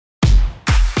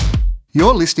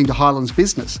You're listening to Highlands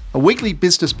Business, a weekly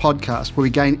business podcast where we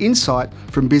gain insight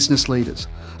from business leaders,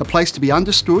 a place to be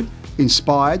understood,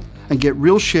 inspired, and get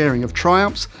real sharing of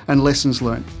triumphs and lessons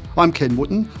learned. I'm Ken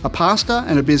Wooten, a pastor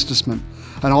and a businessman,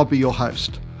 and I'll be your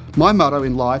host. My motto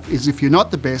in life is if you're not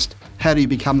the best, how do you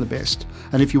become the best?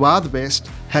 And if you are the best,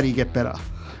 how do you get better?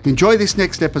 Enjoy this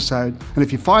next episode, and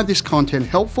if you find this content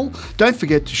helpful, don't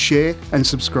forget to share and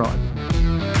subscribe.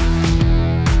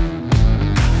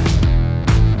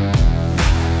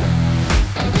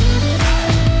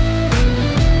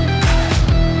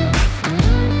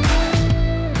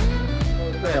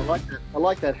 I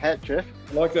like that hat, Jeff.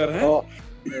 I like that hat. Oh.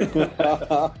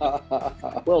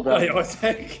 Well done. Hey,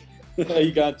 Isaac. How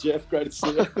you going, Jeff? Great to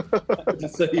see you. Good to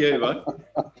see you, mate.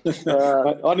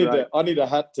 I need a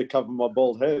hat to cover my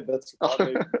bald head. That's what I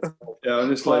need. Yeah, I'm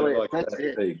just like that's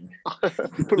that. it.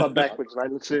 Put it on backwards,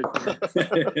 mate. Let's see.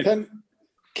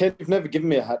 Ken, you've never given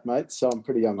me a hat, mate, so I'm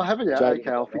pretty I haven't yet. jaded.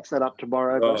 Okay, I'll fix that up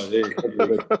tomorrow. Oh, yeah.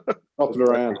 Pop it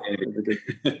around.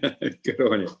 Good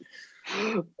on you.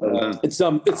 It's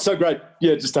so great,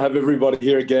 just to have everybody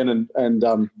here again,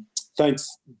 and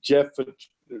thanks, Jeff,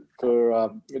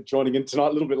 for joining in tonight.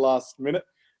 A little bit last minute,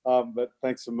 but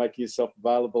thanks for making yourself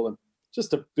available, and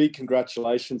just a big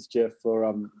congratulations, Jeff, for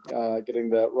getting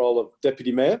the role of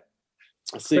deputy mayor.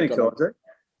 I see Thanks, Isaac.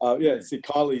 I see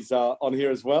Kylie's on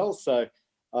here as well. So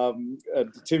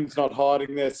Tim's not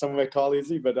hiding there somewhere, Kylie, is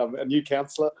he? But a new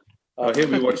councillor. He'll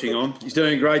be watching on. He's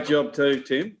doing a great job too,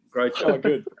 Tim. Great job. Oh,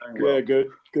 good. Yeah, good.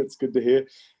 It's good to hear.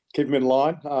 Keep him in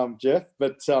line, Jeff,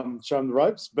 but show him the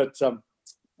ropes. But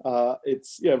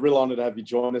it's a real honour to have you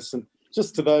join us. And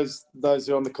just to those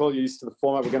who are on the call, you're used to the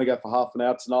format. We're going to go for half an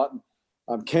hour tonight.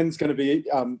 And Ken's going to be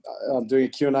doing a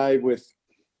Q&A with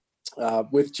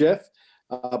Jeff.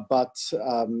 But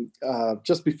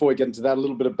just before we get into that, a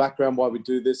little bit of background why we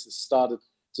do this. It started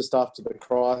just after the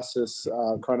coronavirus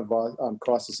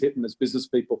crisis hit, and as business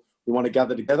people, we want to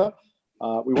gather together.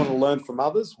 We want to learn from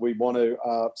others. We want to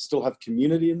still have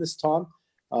community in this time.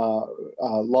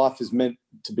 Life is meant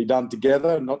to be done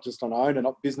together, not just on our own, and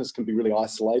business can be really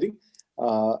isolating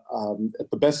at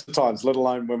the best of times, let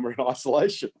alone when we're in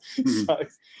isolation. Mm-hmm.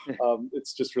 So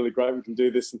it's just really great we can do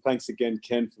this. And thanks again,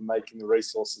 Ken, for making the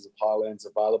resources of Highlands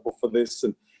available for this.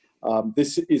 And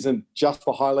this isn't just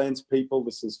for Highlands people.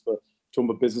 This is for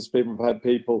Toowoomba business people. We've had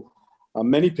people,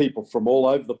 many people from all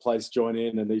over the place join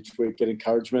in, and each week get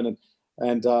encouragement.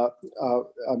 And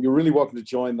you're really welcome to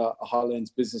join the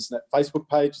Highlands Business Net Facebook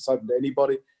page. It's open to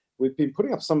anybody. We've been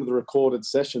putting up some of the recorded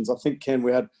sessions. I think, Ken,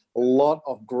 we had a lot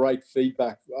of great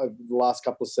feedback over the last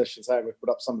couple of sessions. Hey, we put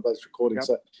up some of those recordings.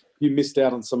 Yep. So if you missed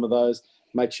out on some of those,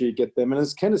 make sure you get them. And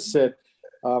as Ken has said,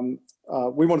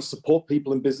 we want to support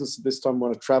people in business at this time. We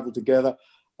want to travel together.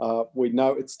 We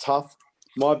know it's tough.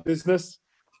 My business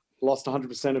lost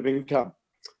 100% of income.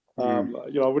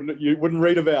 You wouldn't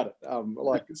read about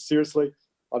it. Seriously,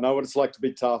 I know what it's like to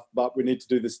be tough, but we need to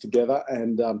do this together.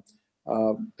 And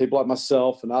people like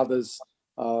myself and others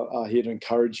are here to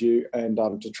encourage you and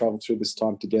to travel through this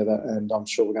time together. And I'm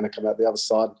sure we're going to come out the other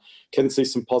side. Can see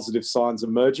some positive signs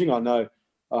emerging. I know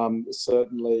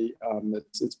certainly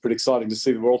it's pretty exciting to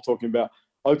see that we're all talking about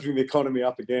opening the economy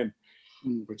up again,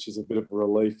 which is a bit of a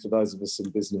relief for those of us in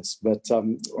business. But I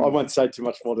won't say too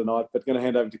much more tonight, but going to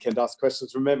hand over to Ken to ask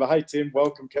questions. Remember, hey, Tim,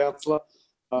 welcome, councillor.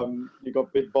 You've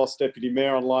got Big Boss Deputy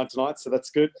Mayor online tonight, so that's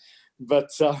good.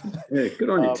 But good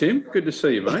on you, Tim. Good to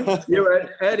see you, mate. You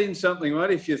add in something,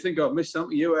 mate. If you think I've missed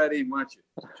something, you add in, won't you?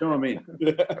 Chime in.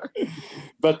 Yeah.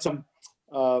 But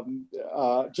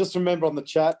just remember on the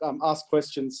chat, ask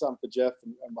questions for Jeff,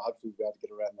 and hopefully we'll be able to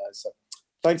get around those. So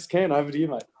thanks, Ken. Over to you,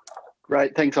 mate.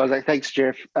 Great, thanks, Isaac. Thanks,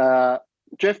 Jeff.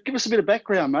 Jeff, give us a bit of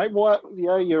background, mate. Why,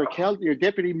 you're a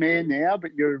deputy mayor now,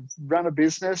 but you run a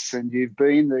business and you've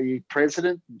been the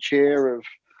president and chair of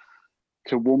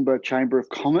Toowoomba Chamber of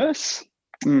Commerce.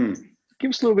 Give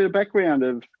us a little bit of background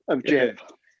of Jeff.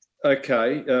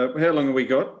 Okay. How long have we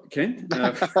got, Ken?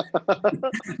 No.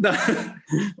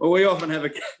 Well, we often have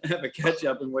a catch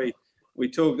up, and we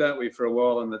talk, don't we, for a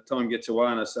while, and the time gets away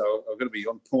on us. So I've got to be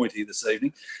on point here this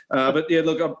evening. But yeah,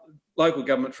 look, I've local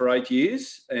government for 8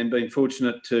 years and been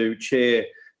fortunate to chair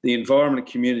the Environment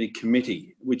and Community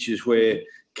Committee, which is where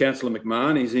Councillor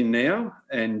McMahon is in now.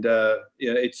 And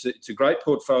it's a great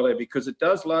portfolio because it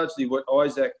does largely what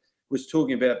Isaac was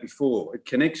talking about before. It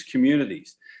connects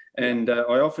communities. And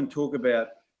I often talk about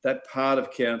that part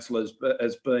of council as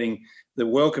being the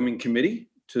welcoming committee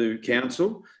to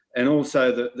council, and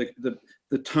also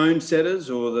the tone setters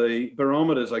or the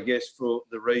barometers, I guess, for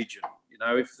the region.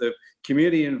 If the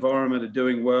community environment are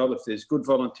doing well, if there's good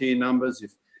volunteer numbers, if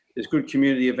there's good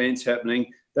community events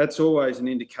happening, that's always an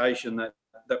indication that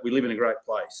that we live in a great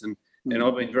place. And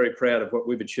I've been very proud of what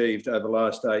we've achieved over the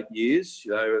last 8 years.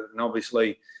 And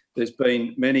obviously there's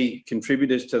been many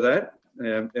contributors to that.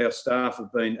 Our staff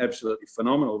have been absolutely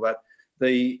phenomenal, but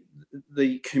the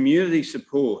community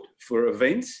support for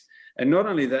events, and not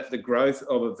only that, the growth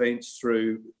of events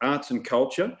through arts and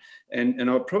culture. And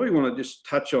I probably want to just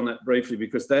touch on that briefly,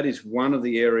 because that is one of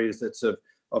the areas that's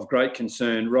of great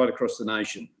concern right across the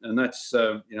nation. And that's,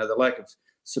 the lack of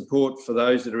support for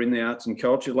those that are in the arts and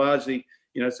culture. Largely,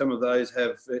 some of those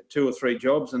have 2 or 3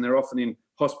 jobs, and they're often in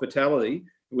hospitality,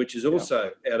 which is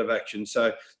also out of action.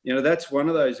 So, that's one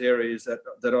of those areas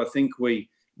that I think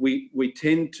we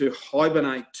tend to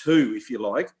hibernate to, if you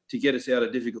like, to get us out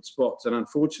of difficult spots. And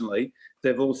unfortunately,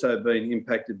 they've also been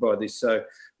impacted by this. So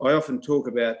I often talk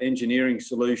about engineering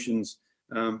solutions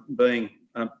being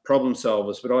problem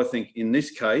solvers, but I think in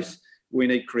this case, we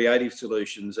need creative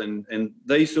solutions, and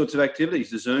these sorts of activities,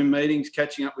 the Zoom meetings,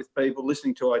 catching up with people,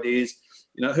 listening to ideas.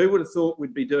 Who would have thought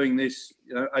we'd be doing this,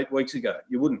 8 weeks ago?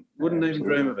 You wouldn't even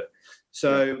dream of it.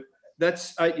 So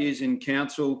that's 8 years in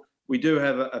council. We do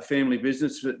have a family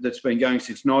business that's been going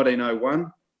since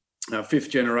 1901, our 5th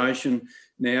generation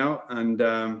now, and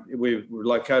we're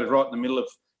located right in the middle of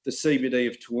the CBD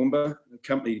of Toowoomba. The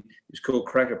company is called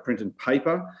Cracker Print and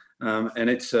Paper, and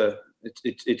it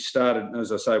started,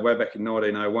 as I say, way back in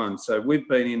 1901. So we've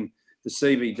been in the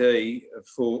CBD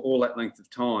for all that length of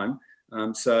time.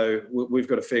 So we've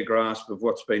got a fair grasp of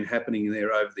what's been happening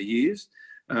there over the years.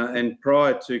 And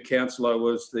prior to council, I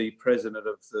was the president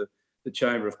of the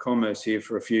Chamber of Commerce here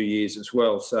for a few years as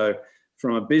well. So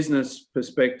from a business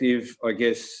perspective, I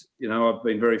guess, I've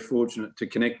been very fortunate to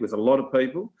connect with a lot of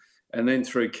people. And then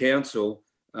through council,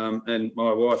 and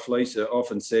my wife Lisa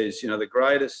often says, the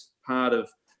greatest part of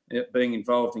being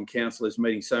involved in council is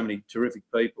meeting so many terrific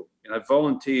people,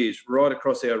 volunteers right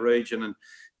across our region. And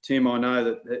Tim, I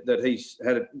know that he's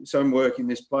had some work in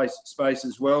this space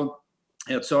as well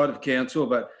outside of council,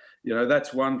 but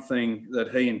that's one thing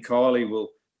that he and Kylie will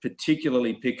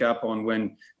particularly pick up on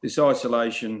when this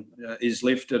isolation is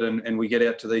lifted and we get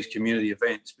out to these community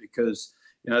events, because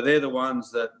they're the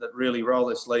ones that really roll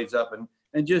their sleeves up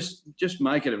and just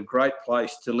make it a great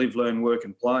place to live, learn, work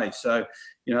and play. So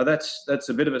that's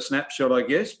a bit of a snapshot, I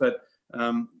guess, but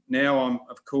now I'm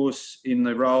of course in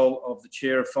the role of the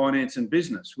chair of finance and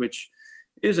business, which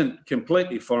isn't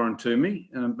completely foreign to me,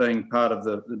 being part of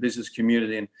the business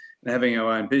community and having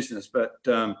our own business, but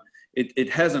it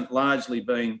hasn't largely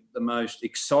been the most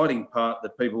exciting part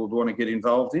that people would want to get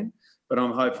involved in. But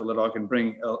I'm hopeful that I can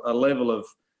bring a level of,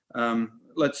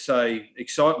 let's say,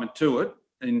 excitement to it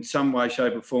in some way,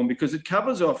 shape or form, because it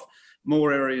covers off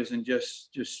more areas than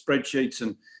just spreadsheets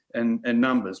and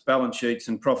numbers, balance sheets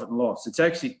and profit and loss. It's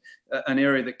actually an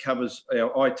area that covers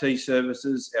our IT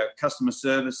services, our customer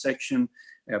service section,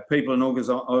 our people and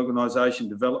organisation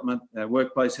development, our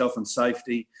workplace health and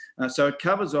safety. So it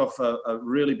covers off a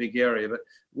really big area. But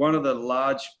one of the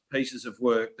large pieces of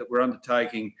work that we're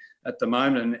undertaking at the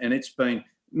moment, and it's been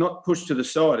not pushed to the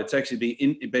side, it's actually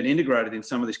been integrated in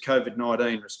some of this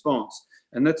COVID-19 response,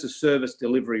 and that's a service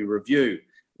delivery review,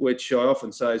 which I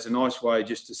often say is a nice way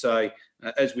just to say,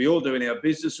 as we all do in our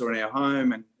business or in our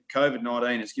home, and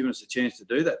COVID-19 has given us a chance to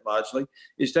do that largely,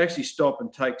 is to actually stop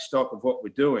and take stock of what we're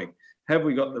doing. Have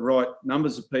we got the right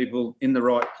numbers of people in the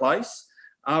right place?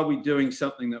 Are we doing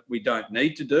something that we don't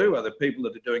need to do? Are there people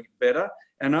that are doing it better?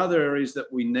 And other areas that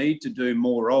we need to do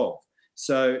more of?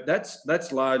 So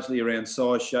that's largely around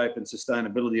size, shape and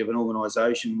sustainability of an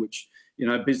organisation, which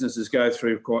businesses go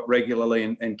through quite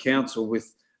regularly, and council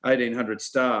with 1,800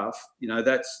 staff.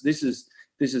 This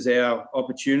is our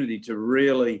opportunity to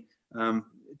really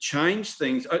change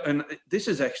things. And this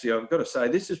is actually, I've got to say,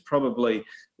 this is probably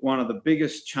one of the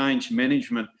biggest change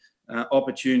management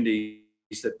opportunities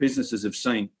that businesses have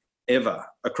seen ever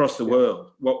across the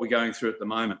world, what we're going through at the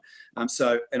moment. And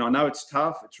I know it's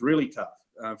tough, it's really tough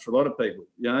for a lot of people.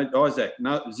 Isaac,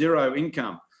 zero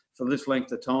income for this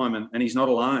length of time, and he's not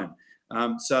alone.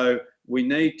 So we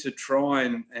need to try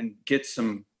and get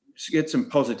some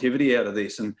positivity out of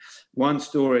this. And one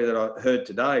story that I heard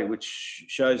today, which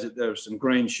shows that there are some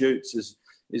green shoots,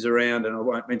 is around, and I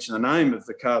won't mention the name of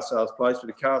the car sales place, but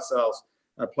a car sales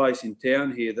place in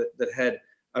town here that had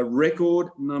a record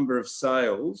number of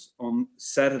sales on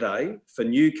Saturday for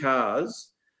new cars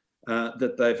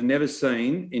that they've never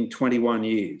seen in 21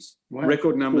 years. Wow.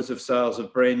 Record numbers of sales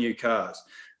of brand new cars.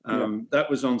 That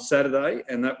was on Saturday,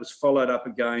 and that was followed up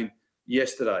again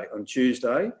yesterday on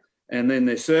Tuesday. And then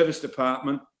their service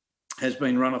department has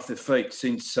been run off their feet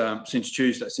since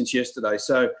Tuesday, since yesterday.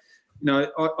 So,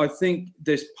 I think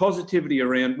there's positivity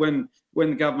around when when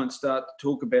the government start to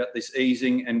talk about this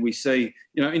easing, and we see,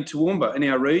 in Toowoomba, in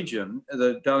our region,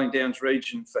 the Darling Downs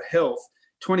region for health,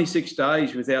 26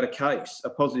 days without a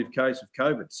positive case of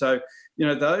COVID. So,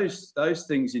 those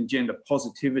things engender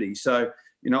positivity. So,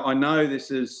 I know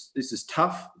this is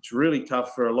tough. It's really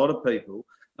tough for a lot of people.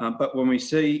 But when we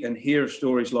see and hear of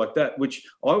stories like that, which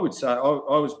I would say I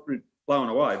was blown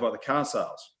away by the car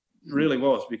sales, really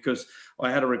was, because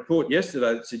I had a report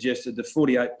yesterday that suggested that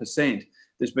 48%,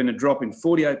 there's been a drop in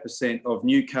 48% of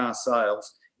new car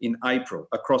sales in April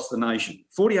across the nation.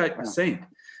 48%.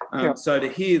 So to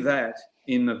hear that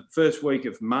in the first week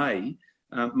of May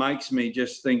makes me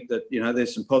just think that,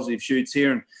 there's some positive shoots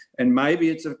here. And maybe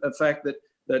it's a fact that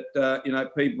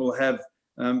people have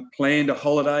planned a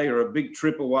holiday or a big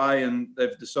trip away, and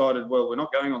they've decided, well, we're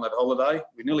not going on that holiday.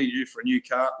 We're nearly due for a new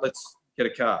car. Let's get a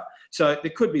car. So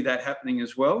there could be that happening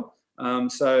as well.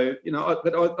 But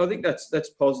I think that's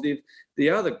positive. The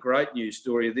other great news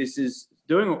story of this is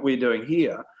doing what we're doing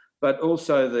here, but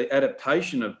also the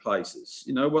adaptation of places.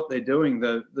 What they're doing,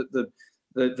 the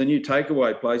new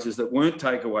takeaway places that weren't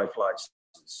takeaway places.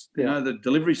 The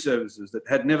delivery services that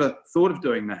had never thought of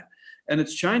doing that, and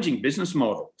it's changing business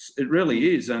models. It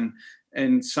really is,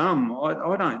 and some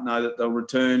I don't know that they'll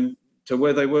return to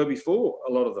where they were before.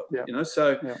 A lot of them,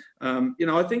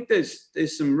 I think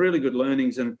there's some really good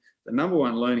learnings, and the number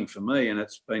one learning for me, and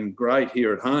it's been great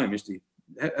here at home, is to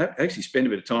actually spend a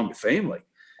bit of time with family.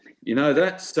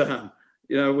 That's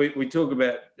we talk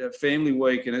about Family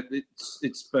Week, and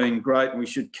it's been great, and we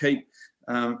should keep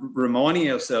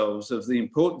reminding ourselves of the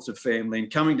importance of family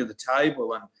and coming to the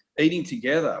table and eating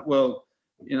together. Well,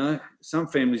 some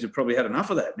families have probably had enough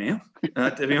of that now,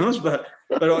 to be honest. But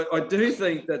I do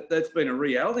think that that's been a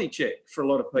reality check for a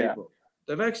lot of people.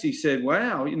 Yeah. They've actually said,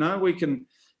 "Wow, we can."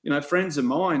 Friends of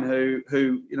mine who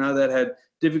that had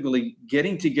difficulty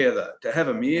getting together to have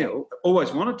a meal,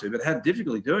 always wanted to, but had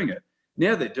difficulty doing it.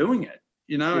 Now they're doing it.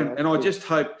 And I just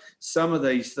hope some of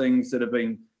these things that have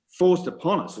been forced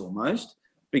upon us almost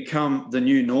become the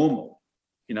new normal.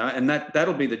 And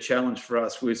that'll be the challenge for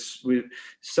us with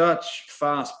such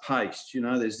fast paced,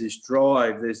 there's this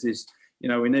drive, there's this,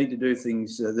 we need to do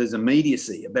things, there's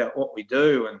immediacy about what we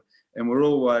do. And we're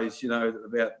always,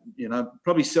 about,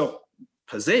 probably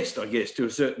self-possessed, I guess, to a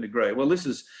certain degree. Well, this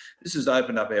has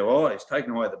opened up our eyes,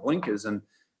 taken away the blinkers, and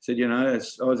said,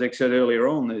 as Isaac said earlier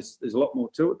on, there's a lot more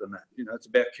to it than that. It's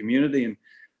about community.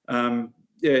 And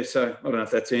so I don't know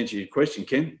if that's answered your question,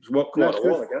 Ken. It was quite a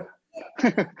while ago.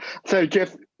 So,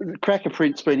 Jeff, Cracker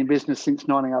Print's been in business since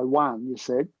 1901, you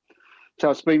said. So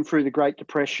it's been through the Great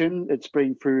Depression, it's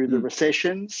been through the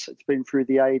recessions, it's been through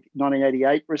the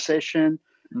 1988 recession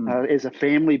as a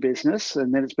family business,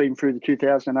 and then it's been through the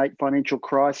 2008 financial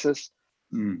crisis.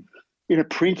 In a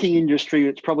printing industry,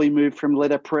 it's probably moved from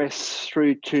letterpress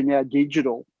through to now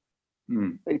digital.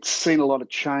 It's seen a lot of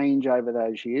change over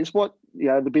those years. What,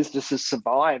 the business has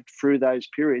survived through those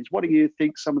periods. What do you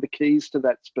think some of the keys to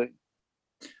that's been?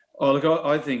 Oh, look,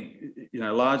 I think,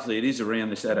 largely it is around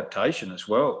this adaptation as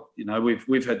well.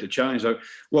 We've had to change. Like,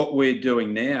 what we're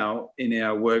doing now in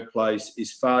our workplace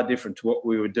is far different to what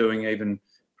we were doing even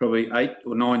probably 8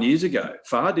 or 9 years ago.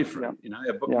 Far different.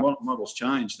 Our models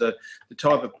changed. The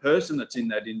type of person that's in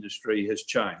that industry has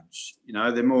changed.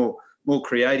 They're more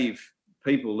creative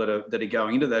people that are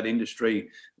going into that industry,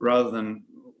 rather than,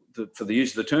 for the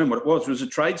use of the term, what it was a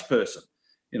tradesperson,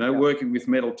 working with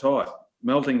metal type,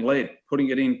 melting lead, putting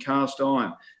it in cast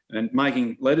iron and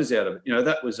making letters out of it.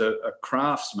 That was a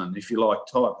craftsman, if you like,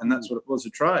 type, and that's what it was, a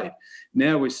trade.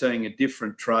 Now we're seeing a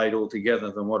different trade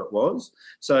altogether than what it was.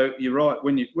 So you're right,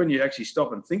 when you actually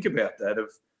stop and think about that,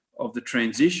 of the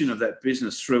transition of that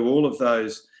business through all of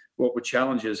those, what were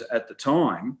challenges at the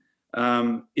time,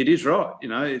 it is right.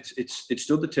 It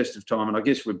stood the test of time. And I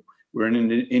guess we're in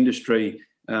an industry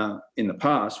in the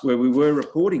past where we were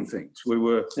reporting things. We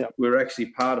were actually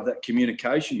part of that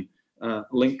communication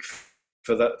link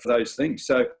for those things.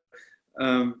 So,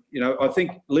 I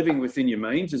think living within your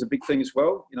means is a big thing as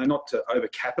well, not to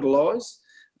overcapitalise.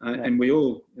 And we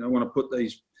all, want to put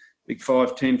these big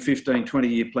 5, 10, 15,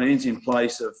 20-year plans in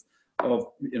place of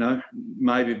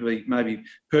maybe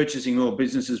purchasing all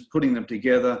businesses, putting them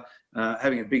together,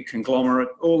 having a big conglomerate,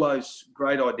 all those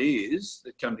great ideas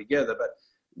that come together. But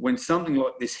when something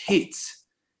like this hits,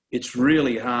 it's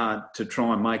really hard to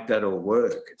try and make that all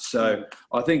work. So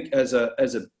I think as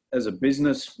a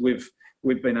business,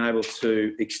 we've been able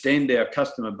to extend our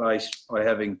customer base by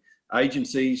having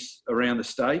agencies around the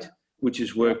state, which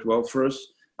has worked well for us,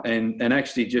 and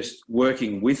actually just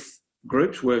working with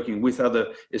groups, working with other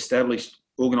established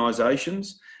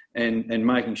organisations, and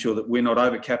making sure that we're not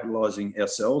overcapitalising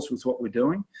ourselves with what we're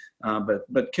doing,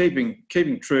 but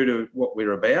keeping true to what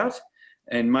we're about,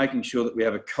 and making sure that we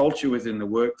have a culture within the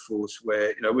workforce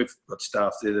where, we've got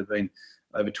staff there that have been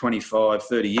over 25,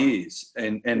 30 years,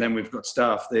 and then we've got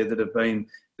staff there that have been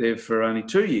there for only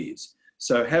 2 years.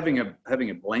 So having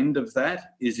a blend of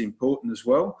that is important as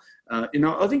well.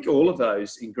 I think all of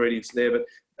those ingredients there, but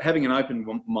having an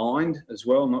open mind as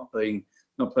well, not being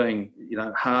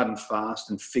hard and fast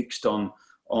and fixed on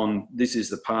this is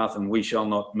the path and we shall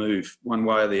not move one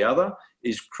way or the other,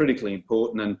 is critically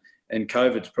important. And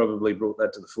COVID's probably brought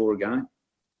that to the fore again.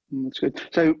 That's good.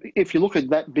 So if you look at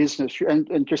that business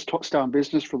and just stay on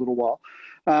business for a little while,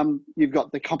 you've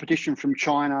got the competition from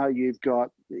China, you've got,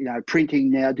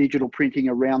 printing now, digital printing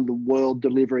around the world,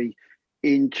 delivery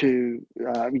into,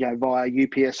 via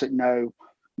UPS at no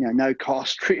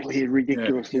cost, really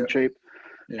ridiculously cheap.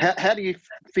 Yeah. How do you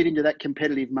fit into that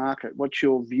competitive market? What's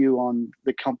your view on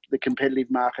the competitive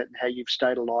market and how you've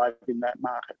stayed alive in that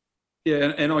market?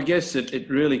 Yeah, and I guess it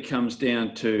really comes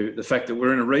down to the fact that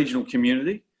we're in a regional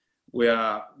community. We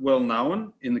are well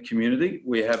known in the community.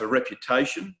 We have a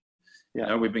reputation.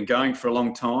 We've been going for a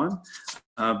long time,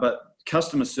 but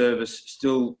customer service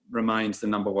still remains the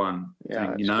number one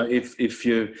thing. If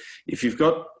you've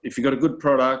got a good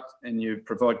product and you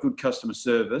provide good customer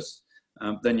service,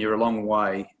 then you're a long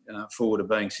way forward of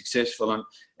being successful.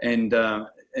 And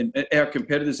our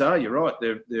competitors are, you're right,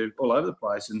 they're all over the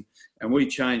place. And we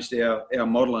changed our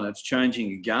model, and it's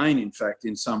changing again, in fact,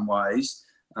 in some ways.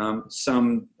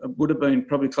 Some would have been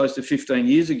probably close to 15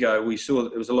 years ago, we saw that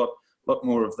there was a lot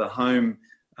more of the home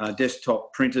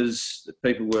desktop printers, that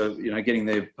people were, getting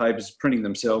their papers, printing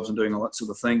themselves and doing all that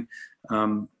sort of thing.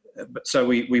 But so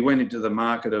we went into the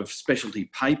market of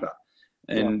specialty paper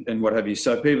and what have you.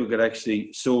 So people could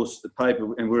actually source the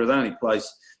paper, and we're the only place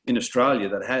in Australia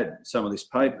that had some of this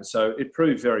paper. So it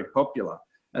proved very popular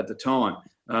at the time.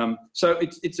 So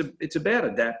it's about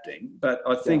adapting, but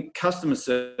I think customer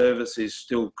service is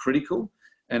still critical,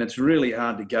 and it's really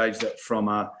hard to gauge that from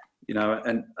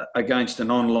against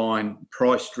an online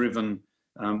price-driven.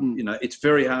 It's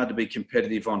very hard to be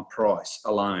competitive on price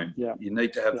alone. Yeah. You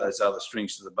need to have those other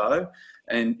strings to the bow,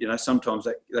 and sometimes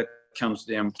that comes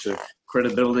down to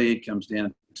credibility. It comes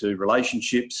down to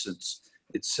relationships.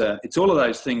 It's all of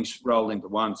those things rolled into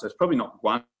one. So it's probably not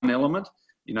one element.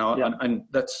 And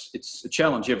it's a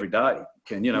challenge every day,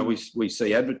 Ken. We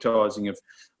see advertising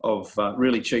of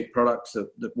really cheap products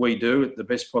that we do at the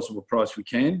best possible price we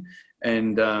can,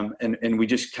 and we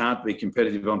just can't be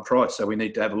competitive on price. So we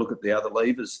need to have a look at the other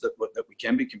levers that we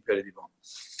can be competitive on.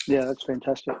 Yeah, that's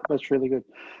fantastic. That's really good.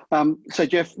 So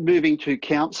Jeff, moving to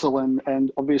council,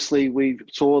 and obviously we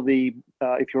saw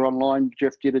if you're online,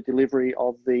 Jeff did a delivery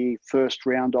of the first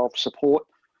round of support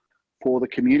for the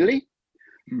community.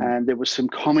 And there was some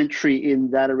commentary in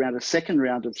that around a second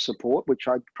round of support, which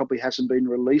probably hasn't been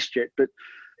released yet. But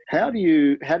how do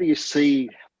you see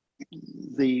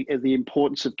the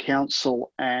importance of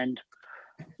council and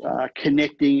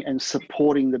connecting and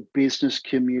supporting the business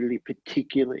community,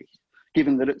 particularly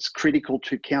given that it's critical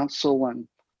to council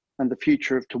and the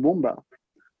future of Toowoomba?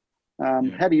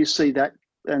 How do you see that,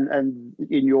 and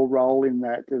in your role in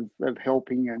that of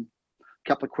helping? And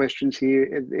couple of questions here.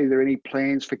 Are there any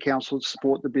plans for council to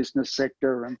support the business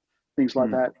sector and things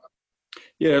like that?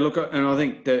 Yeah, look, and I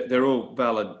think they're all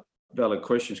valid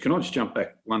questions. Can I just jump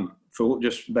back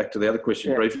just back to the other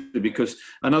question briefly? Because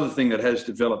another thing that has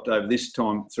developed over this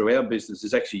time through our business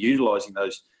is actually utilising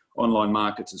those online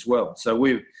markets as well. So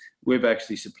we've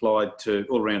actually supplied to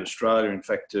all around Australia, in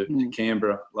fact, to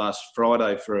Canberra last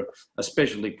Friday for a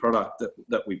specialty product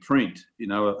that we print,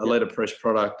 a letterpress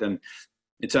product, and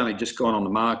it's only just gone on the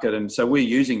market, and so we're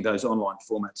using those online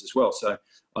formats as well. So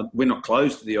we're not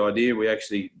closed to the idea. We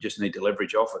actually just need to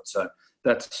leverage off it. So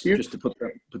that's just to put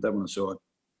that one aside.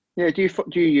 Yeah. Do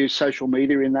you use social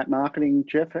media in that marketing,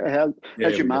 Jeff? Has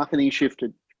your marketing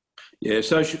shifted? Yeah.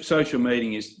 Social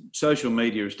media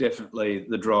is definitely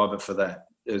the driver for that.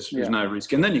 There's no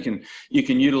risk, and then you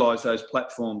can utilise those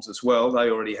platforms as well.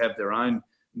 They already have their own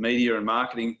media and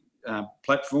marketing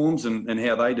platforms and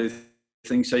how they do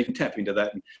things, so you can tap into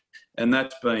that, and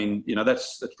that's been,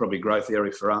 that's probably a growth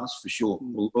area for us for sure,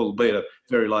 albeit a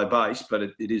very low base, but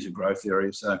it is a growth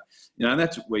area. So and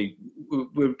that's what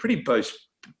we're pretty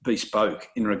bespoke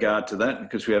in regard to that,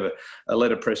 because we have a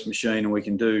letterpress machine and we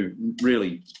can do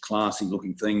really classy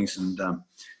looking things, and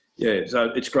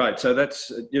so it's great. So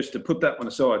that's just to put that one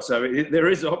aside. So there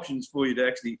is options for you to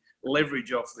actually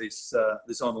leverage off this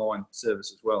online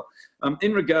service as well.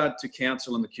 In regard to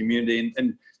council and the community,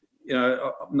 and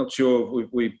I'm not sure,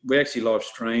 we actually live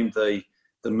streamed the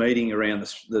the meeting around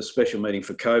the special meeting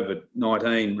for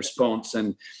COVID-19 response,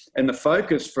 and the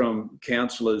focus from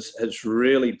councillors has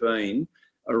really been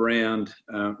around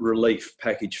relief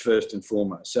package first and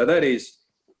foremost. So that is,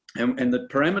 and the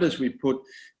parameters we put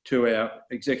to our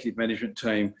executive management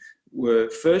team were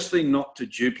firstly not to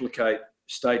duplicate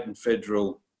state and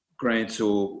federal grants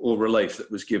or relief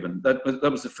that was given.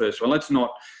 That was the first one. Let's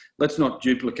not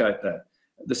duplicate that.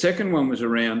 The second one was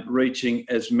around reaching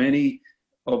as many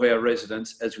of our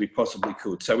residents as we possibly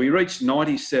could. So we reached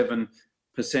 97%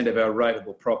 of our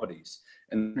rateable properties.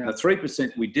 And the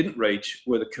 3% we didn't reach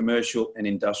were the commercial and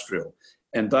industrial.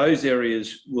 And those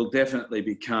areas will definitely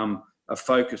become a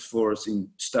focus for us in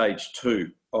stage 2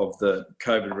 of the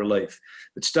COVID relief.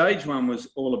 But stage 1 was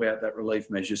all about that relief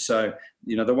measure. So,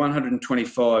 the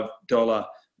 $125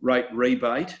 rate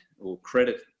rebate or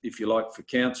credit, if you like, for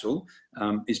council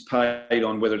is paid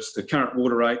on whether it's the current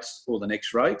water rates or the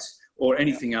next rates or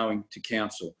anything owing to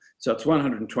council. So it's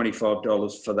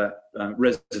 $125 for that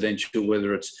residential,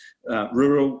 whether it's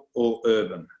rural or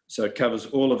urban. So it covers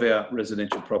all of our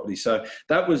residential property. So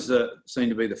that was seen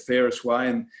to be the fairest way,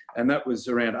 and that was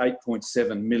around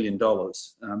 $8.7 million,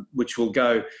 which will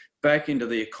go back into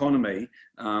the economy,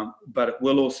 but it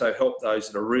will also help those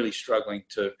that are really struggling.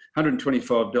 To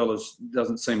 $125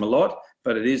 doesn't seem a lot,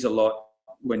 but it is a lot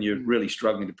when you're really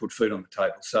struggling to put food on the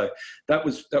table. So that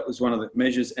was one of the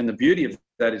measures, and the beauty of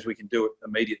that is we can do it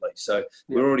immediately. So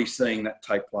we're already seeing that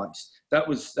take place. That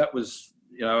was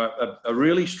a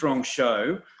really strong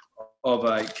show of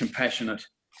a compassionate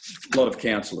lot of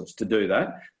councillors to do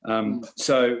that.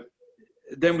 So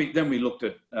then we looked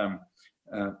at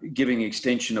giving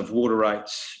extension of water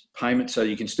rates payment, so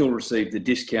you can still receive the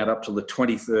discount up to the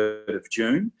 23rd of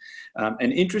June.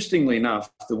 And interestingly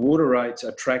enough, the water rates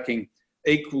are tracking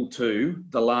equal to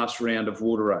the last round of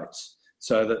water rates,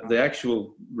 so that the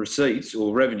actual receipts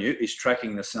or revenue is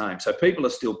tracking the same. So people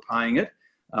are still paying it,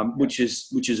 which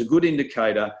is a good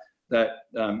indicator that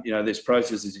there's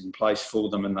processes in place for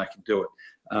them and they can do it.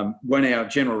 When our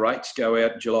general rates go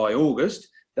out July, August,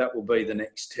 that will be the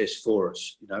next test for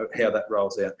us, how that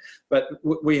rolls out. But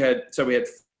we had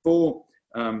 4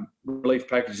 relief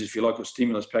packages, if you like, or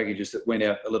stimulus packages that went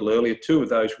out a little earlier. 2 of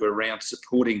those were around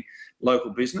supporting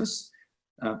local business.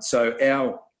 So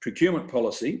our procurement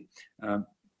policy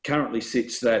currently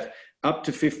sits that up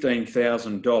to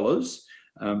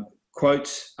 $15,000,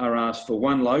 quotes are asked for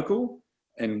one local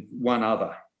and one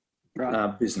other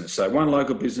business. So one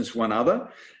local business, one other,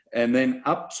 and then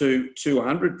up to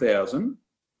 200,000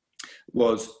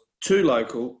 was 2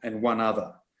 local and 1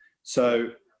 other. So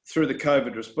through the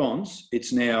COVID response,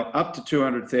 it's now up to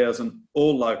 200,000,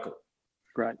 all local.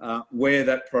 Great. Where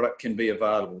that product can be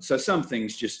available. So some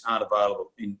things just aren't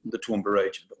available in the Toowoomba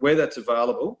region, but where that's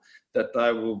available, that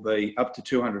they will be up to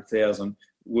 200,000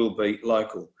 will be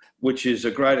local, which is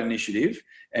a great initiative.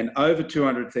 And over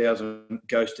 200,000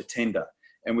 goes to tender.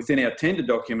 And within our tender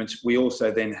documents, we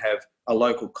also then have a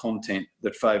local content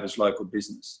that favours local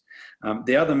business.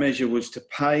 The other measure was to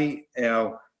pay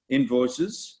our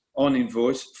invoices on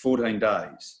invoice 14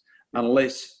 days,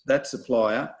 unless that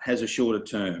supplier has a shorter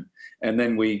term. And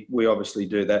then we obviously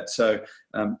do that. So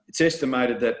it's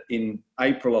estimated that in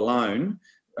April alone,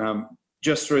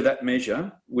 just through that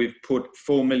measure, we've put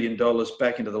 $4 million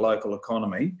back into the local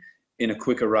economy in a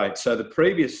quicker rate. So the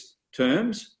previous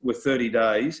terms were 30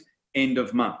 days, end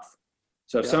of month.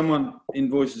 So if someone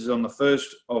invoices on the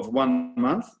first of of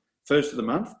the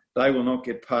month, they will not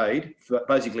get paid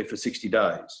basically for 60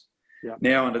 days. Yeah.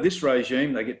 Now, under this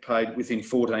regime, they get paid within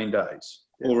 14 days.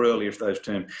 Or earlier if those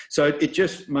terms. So it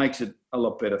just makes it a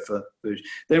lot better for Boosh.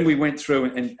 Then we went through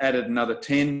and added another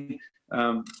 10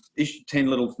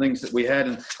 little things that we had,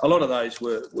 and a lot of those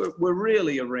were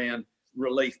really around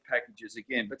relief packages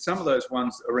again. But some of those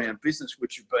ones around business,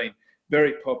 which have been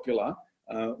very popular,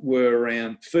 were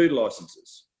around food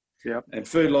licences. Yep. And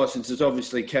food licences,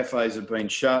 obviously cafes have been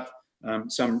shut.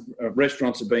 Some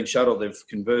restaurants have been shut or they've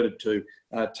converted to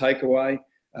takeaway.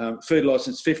 Food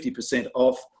licence, 50%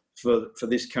 off for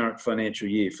this current financial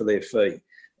year for their fee,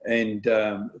 and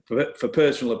for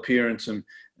personal appearance and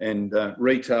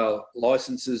retail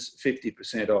licences,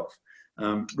 50% off.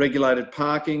 Regulated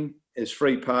parking is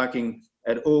free parking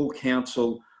at all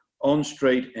council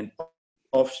on-street and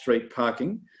off-street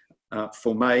parking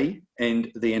for May and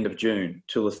the end of June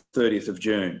till the 30th of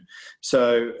June.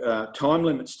 So time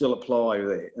limits still apply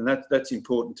there, and that's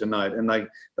important to note, and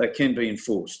they can be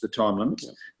enforced, the time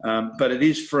limits, but it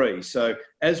is free. So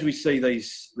as we see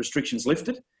these restrictions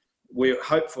lifted, we're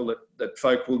hopeful that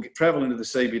folk will travel into the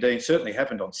CBD, and certainly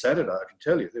happened on Saturday, I can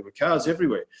tell you. There were cars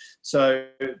everywhere. So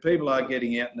people are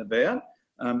getting out and about.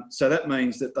 So that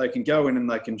means that they can go in and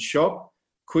they can shop,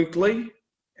 quickly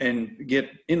and get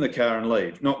in the car and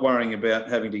leave, not worrying about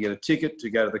having to get a ticket to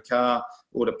go to the car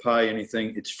or to pay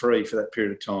anything. It's free for that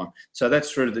period of time. So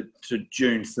that's through to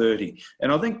June 30.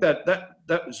 And I think that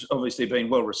was obviously been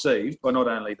well received by not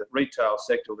only the retail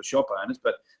sector or the shop owners,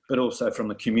 but also from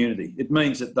the community. It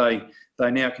means that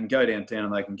they now can go downtown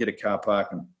and they can get a car park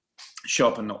and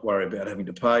shop and not worry about having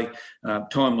to pay.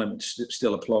 Time limits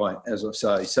still apply, as I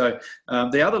say. So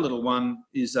the other little one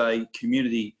is a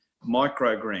community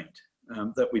micro grant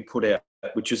that we put out,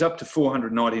 which is up to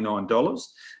 $499.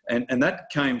 And that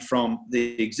came from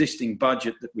the existing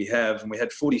budget that we have. And we had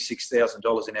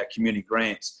 $46,000 in our community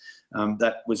grants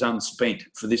that was unspent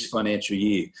for this financial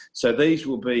year. So these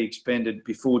will be expended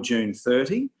before June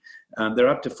 30. They're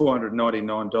up to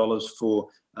 $499 for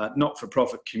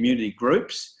not-for-profit community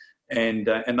groups, and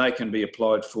they can be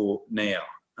applied for now.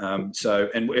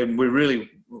 And we're really,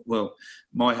 well,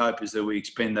 my hope is that we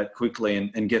expend that quickly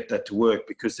and get that to work,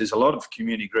 because there's a lot of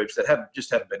community groups that haven't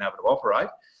been able to operate,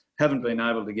 haven't been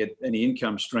able to get any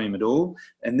income stream at all.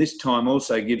 And this time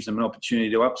also gives them an opportunity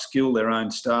to upskill their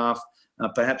own staff,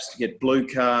 perhaps to get blue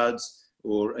cards,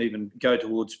 or even go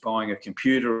towards buying a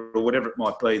computer or whatever it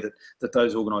might be that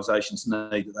those organisations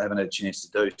need that they haven't had a chance to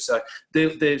do. So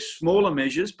they're smaller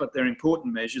measures, but they're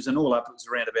important measures, and all up it's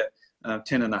around about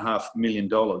 $10.5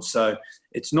 million. So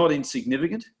it's not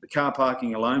insignificant. The car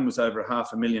parking alone was over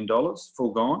 $500,000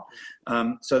 full gone.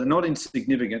 So they're not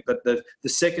insignificant, but the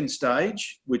second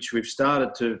stage, which we've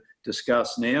started to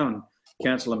discuss now, and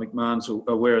Councillor McMahon's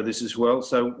aware of this as well.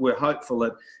 So we're hopeful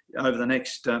that over the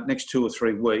next 2 or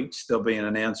 3 weeks, there'll be an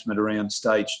announcement around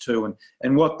stage 2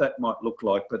 and what that might look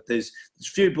like. But there's a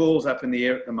few balls up in the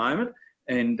air at the moment,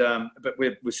 and but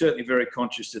we're certainly very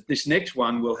conscious that this next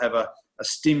one will have a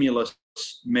stimulus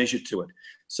measure to it.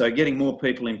 So getting more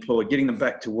people employed, getting them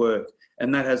back to work,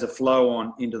 and that has a flow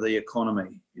on into the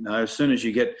economy. You know, as soon as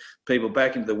you get people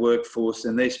back into the workforce,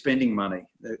 then they're spending money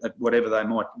at whatever they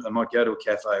might go to a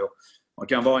cafe or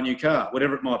go and buy a new car,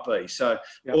 whatever it might be. So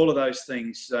all of those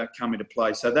things come into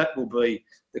play. So that will be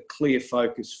the clear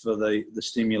focus for the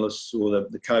stimulus or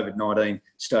the COVID-19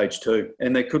 stage 2.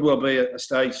 And there could well be a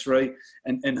stage 3,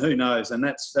 and who knows? And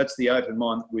that's the open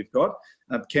mind that we've got.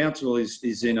 Council is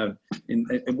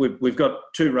we've got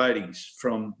 2 ratings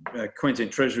from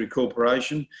Queensland Treasury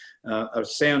Corporation, a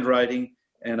sound rating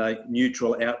and a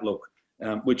neutral outlook,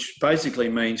 which basically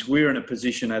means we're in a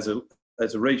position as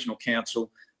a regional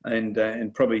council,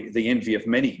 and probably the envy of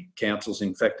many councils,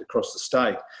 in fact, across the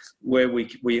state, where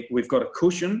we've got a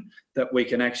cushion that we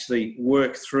can actually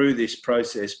work through this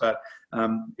process. But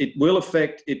it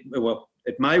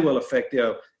may well affect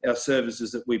our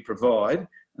services that we provide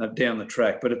down the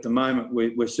track. But at the moment,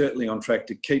 we're certainly on track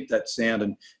to keep that sound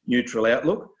and neutral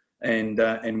outlook, and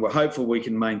we're hopeful we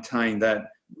can maintain that,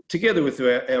 together with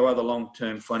our other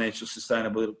long-term financial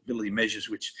sustainability measures,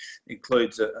 which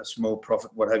includes a small profit,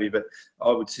 what have you. But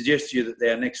I would suggest to you that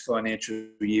our next financial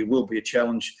year will be a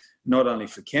challenge, not only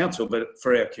for council, but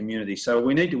for our community. So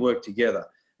we need to work together.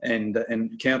 And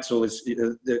council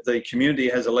the community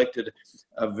has elected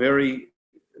a very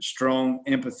strong,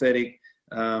 empathetic,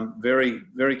 very,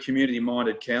 very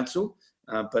community-minded council,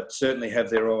 but certainly have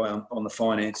their eye on the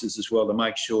finances as well, to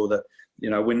make sure that, you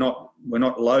know, we're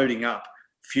not loading up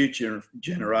future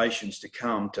generations to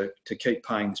come to keep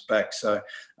paying this back. So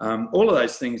all of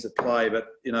those things at play, but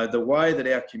you know, the way that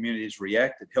our community has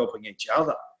reacted, helping each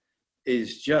other,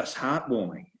 is just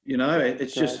heartwarming. You know,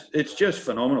 it's just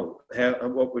phenomenal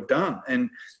what we've done. And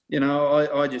you know,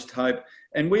 I just hope,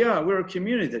 and we're a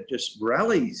community that just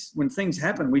rallies when things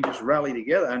happen. We just rally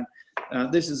together,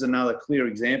 and this is another clear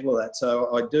example of that.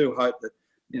 So I do hope that,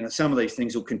 you know, some of these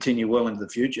things will continue well into the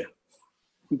future.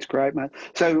 It's great, mate.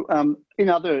 So in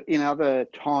other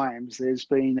times, there's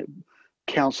been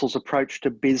council's approach to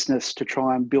business to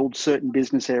try and build certain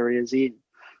business areas in,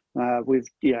 with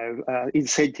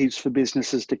incentives for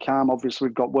businesses to come. Obviously,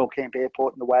 we've got Wellcamp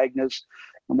Airport and the Wagners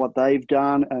and what they've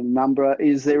done, and a number.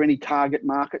 Is there any target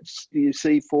markets do you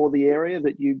see for the area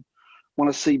that you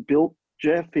want to see built,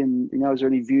 Jeff? Is there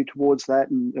any view towards that,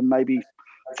 and maybe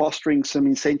fostering some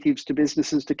incentives to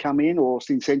businesses to come in, or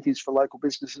incentives for local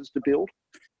businesses to build?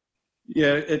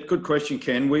 Yeah, good question,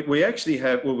 Ken. We actually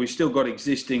have, we've still got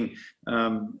existing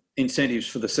incentives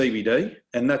for the CBD,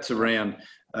 and that's around,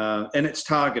 and it's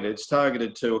targeted. It's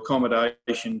targeted to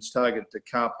accommodation, it's targeted to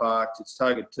car parks, it's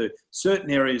targeted to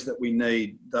certain areas that we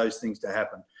need those things to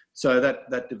happen. So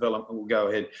that development will go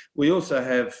ahead. We also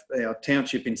have our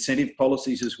township incentive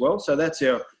policies as well. So that's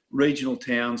our regional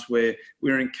towns where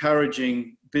we're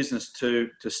encouraging business to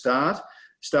start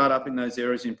up in those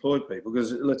areas, employ people.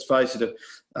 Because let's face it,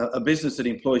 a business that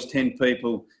employs 10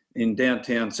 people in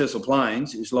downtown Cecil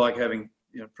Plains is like having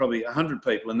probably 100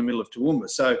 people in the middle of Toowoomba.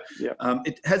 So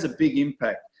it has a big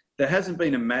impact. There hasn't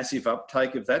been a massive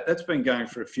uptake of that. That's been going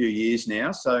for a few years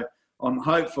now. So I'm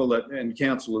hopeful that, and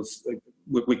council is,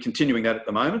 we're continuing that at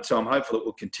the moment, so I'm hopeful it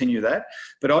will continue that.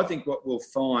 But I think what we'll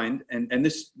find, and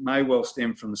this may well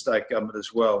stem from the state government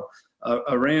as well,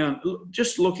 around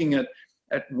just looking at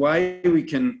way we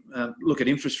can look at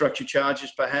infrastructure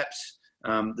charges perhaps,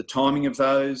 the timing of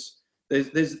those.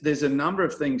 There's a number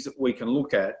of things that we can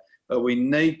look at, but we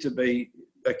need to be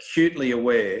acutely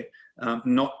aware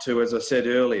not to, as I said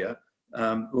earlier,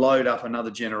 load up another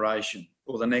generation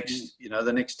or the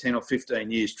next 10 or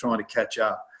 15 years trying to catch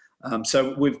up.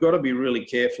 So we've got to be really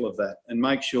careful of that and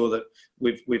make sure that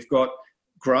we've got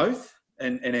growth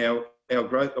and our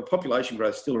growth, our population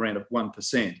growth is still around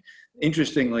 1%.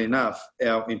 Interestingly enough,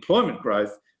 our employment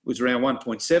growth was around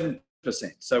 1.7%.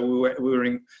 So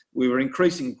we were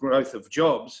increasing growth of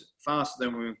jobs faster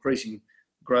than we were increasing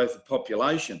growth of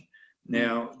population.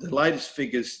 Now, the latest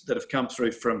figures that have come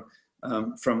through from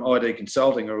ID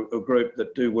Consulting, or a group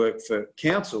that do work for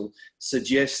council,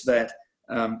 suggest that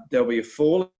there'll be a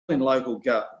fall in local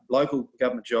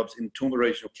government jobs in Toowoomba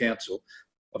Regional Council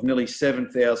of nearly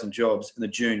 7,000 jobs in the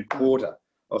June quarter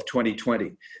of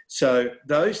 2020. So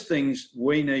those things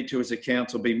we need to, as a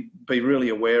council, be really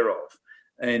aware of.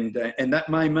 And that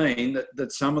may mean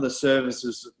that some of the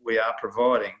services that we are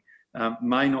providing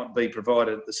may not be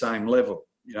provided at the same level.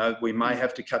 We may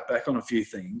have to cut back on a few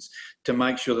things to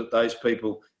make sure that those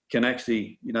people can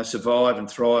actually, survive and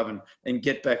thrive and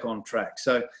get back on track.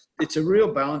 So it's a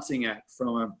real balancing act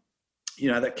from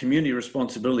that community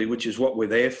responsibility, which is what we're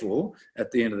there for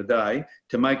at the end of the day,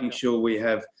 to making sure we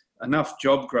have enough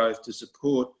job growth to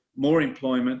support more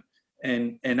employment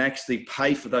and actually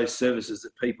pay for those services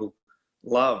that people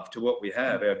love to what we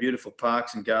have, our beautiful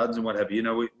parks and gardens and what have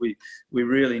you. We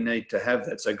really need to have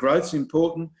that. So growth's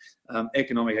important,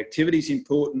 economic activity is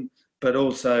important, but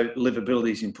also livability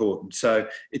is important. So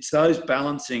it's those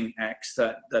balancing acts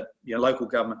that local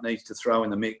government needs to throw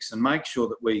in the mix and make sure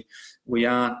that we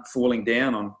aren't falling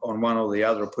down on one or the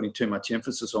other or putting too much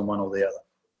emphasis on one or the other.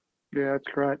 Yeah, that's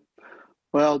great.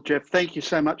 Well, Jeff, thank you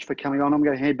so much for coming on. I'm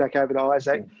going to hand back over to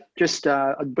Isaac. Just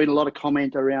been a lot of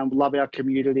comment around love our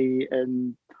community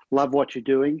and love what you're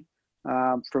doing.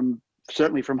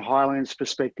 Certainly from Highlands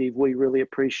perspective, we really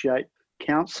appreciate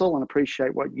council and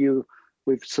appreciate what you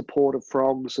with support of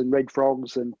frogs and red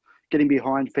frogs and getting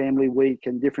behind Family Week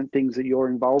and different things that you're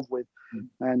involved with.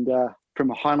 And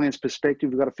from a Highlands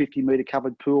perspective, we've got a 50-metre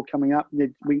covered pool coming up.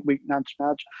 Wink, nudge,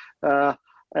 nudge.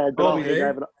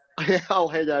 I'll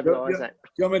head over to Isaac. Do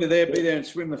you want me to be there and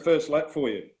swim the first lap for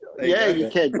you? You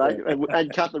can, mate,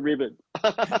 and cut the ribbon.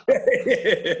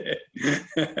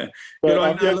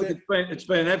 It's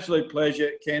been an absolute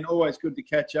pleasure, Ken. Always good to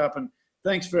catch up, and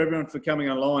thanks for everyone for coming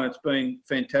online. It's been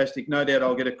fantastic. No doubt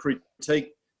I'll get a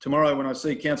critique tomorrow when I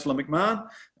see Councillor McMahon,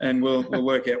 and we'll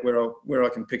work out where I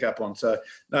can pick up on. So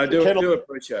no, do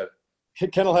appreciate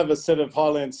it. Ken will have a set of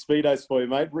Highlands Speedos for you,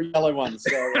 mate. Yellow ones.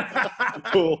 So,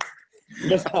 cool.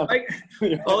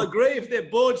 I'll agree if they're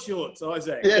board shorts,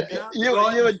 Isaac. Yeah,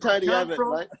 you and Tony Abbott,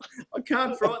 mate. I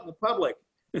can't frighten the public.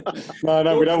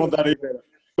 No, we don't want that either.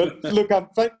 But look,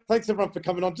 thanks everyone for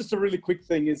coming on. Just a really quick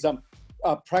thing is,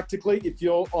 practically, if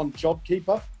you're on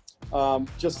JobKeeper,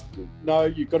 just know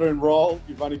you've got to enrol.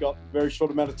 You've only got a very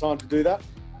short amount of time to do that.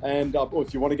 And or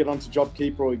if you want to get onto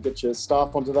JobKeeper or you get your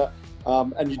staff onto that,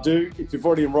 and you do, if you've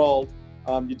already enrolled,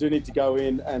 you do need to go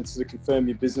in and sort of confirm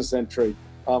your business entry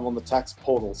on the tax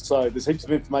portal. So there's heaps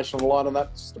of information online on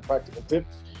that. Just a practical tip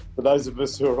for those of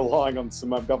us who are relying on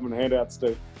some government handouts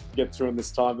to get through in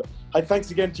this time. But hey, thanks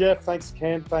again, Jeff. Thanks,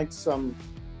 Ken. Thanks,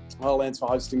 Highlands, for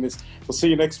hosting this. We'll see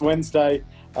you next Wednesday.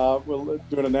 We'll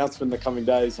do an announcement in the coming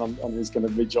days on who's going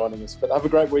to be joining us. But have a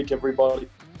great week, everybody.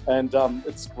 And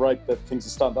it's great that things are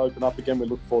starting to open up again. We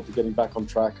look forward to getting back on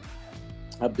track,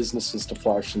 our businesses to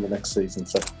flourish in the next season.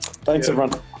 So thanks, everyone.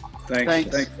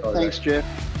 Thanks, Jeff.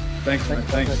 Thanks,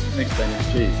 Daniel.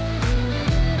 Cheers.